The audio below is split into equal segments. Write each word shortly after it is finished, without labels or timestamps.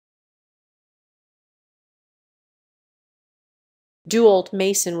DEWALT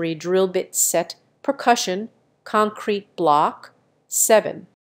Masonry Drill Bit Set, Percussion, Concrete Block, 7.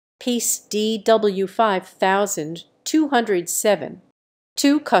 Piece DW5207.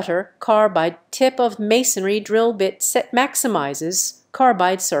 2-cutter carbide tip of Masonry drill bit set maximizes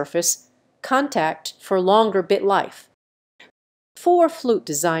carbide surface contact for longer bit life. 4 flute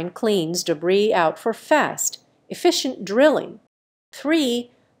design cleans debris out for fast, efficient drilling.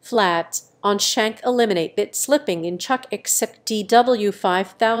 3 flats on shank eliminate bit slipping in chuck except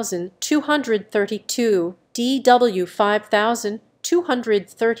DW5232,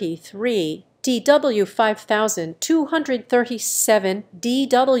 DW5233, DW5237,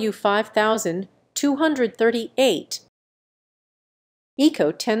 DW5238.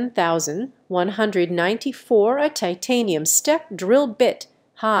 Neiko 10194, a titanium step drill bit,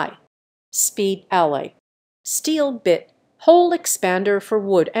 high speed alloy, steel bit, hole expander for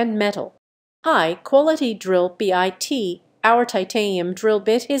wood and metal. High quality drill bit. Our titanium drill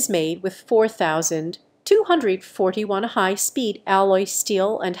bit is made with 4241 high-speed alloy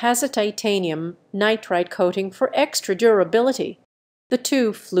steel and has a titanium nitride coating for extra durability. The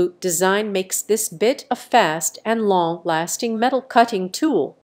 2-flute design makes this bit a fast and long-lasting metal cutting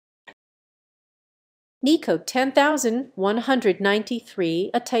tool. Neiko 10193,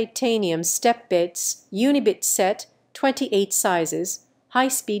 a titanium step bits, unibit set, 28 sizes,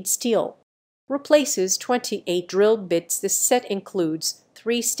 high-speed steel. Replaces 28 drill bits. This set includes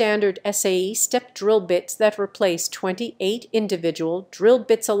 3 standard SAE step drill bits that replace 28 individual drill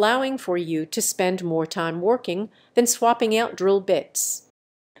bits, allowing for you to spend more time working than swapping out drill bits.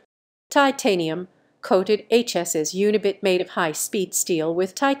 Titanium coated HSS unibit made of high-speed steel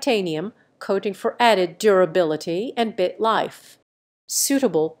with titanium coating for added durability and bit life.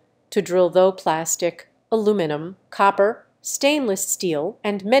 Suitable to drill though plastic, aluminum, copper, stainless steel,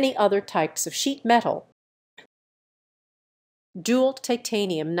 and many other types of sheet metal. DEWALT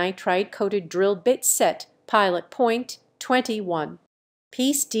Titanium Nitride Coated Drill Bit Set, Pilot Point, 21.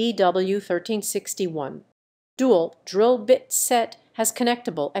 Piece DW1361. DEWALT Drill Bit Set has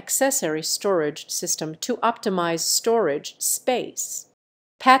connectable accessory storage system to optimize storage space.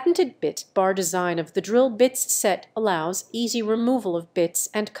 Patented bit bar design of the drill bits set allows easy removal of bits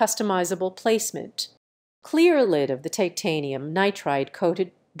and customizable placement. Clear lid of the titanium nitride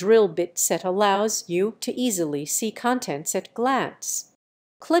coated drill bit set allows you to easily see contents at glance.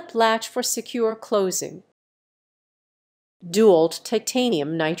 Clip latch for secure closing. DEWALT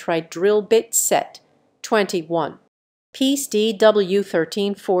Titanium Nitride Drill Bit Set, 21. Piece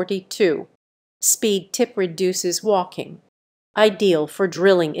DW1342. Speed tip reduces walking. Ideal for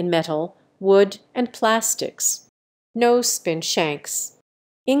drilling in metal, wood, and plastics. No spin shanks.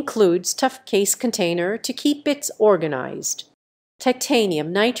 Includes tough case container to keep bits organized.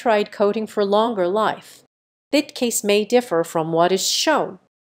 Titanium nitride coating for longer life. Bit case may differ from what is shown.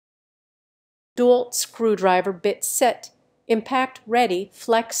 DEWALT Screwdriver Bit Set, Impact Ready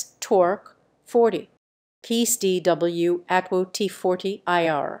Flex Torque 40. Piece DW-ACWO T40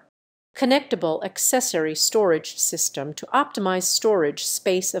 IR. Connectable accessory storage system to optimize storage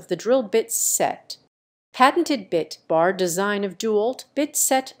space of the drill bit set. Patented bit bar design of DEWALT bit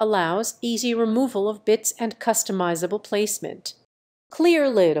set allows easy removal of bits and customizable placement. Clear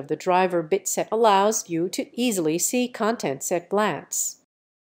lid of the driver bit set allows you to easily see contents at glance.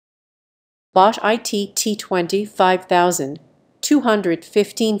 BOSCH IT T20 5000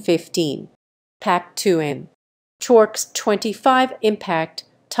 21515. Pack 2 in. Torx 25 Impact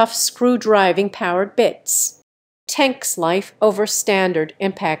Tough Screwdriving Powered Bits. Tanks life over standard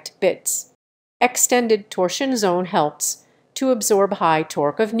impact bits. Extended torsion zone helps to absorb high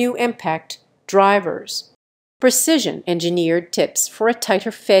torque of new impact drivers. Precision engineered tips for a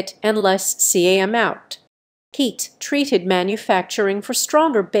tighter fit and less CAM out. Heat treated manufacturing for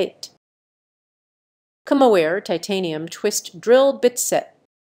stronger bit. COMOWARE Titanium Twist Drill Bit Set.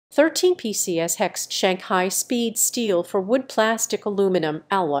 13 PCS hex shank high-speed steel for wood plastic aluminum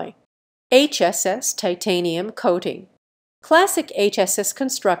alloy. HSS titanium coating. Classic HSS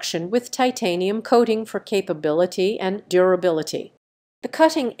construction with titanium coating for capability and durability. The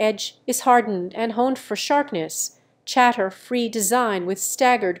cutting edge is hardened and honed for sharpness. Chatter-free design with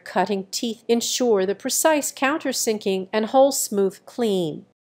staggered cutting teeth ensure the precise countersinking and hole smooth clean.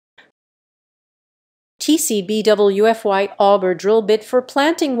 TCBWFY Auger drill bit for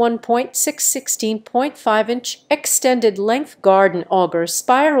planting 1.6 16.5-inch extended length garden auger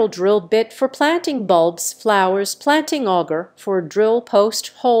spiral drill bit for planting bulbs, flowers, planting auger for drill post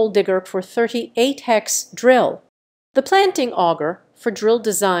hole digger for 38 hex drill. The planting auger for drill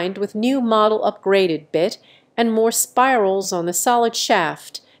designed with new model upgraded bit and more spirals on the solid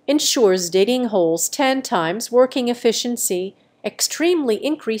shaft ensures digging holes 10 times working efficiency extremely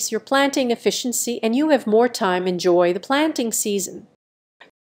increase your planting efficiency and you have more time enjoy the planting season.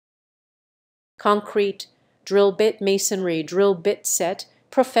 Concrete drill bit masonry drill bit set,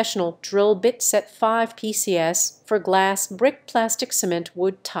 professional drill bit set 5 PCS for glass, brick, plastic, cement,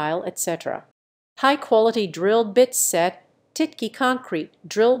 wood, tile, etc. High quality drill bit set, Titke concrete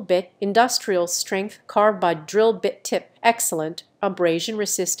drill bit, industrial strength carbide drill bit tip, excellent abrasion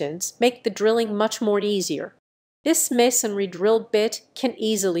resistance, make the drilling much more easier. This masonry drill bit can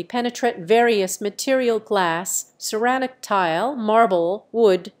easily penetrate various material, glass, ceramic, tile, marble,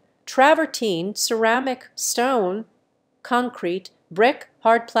 wood, travertine, ceramic, stone, concrete, brick,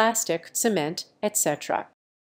 hard plastic, cement, etc.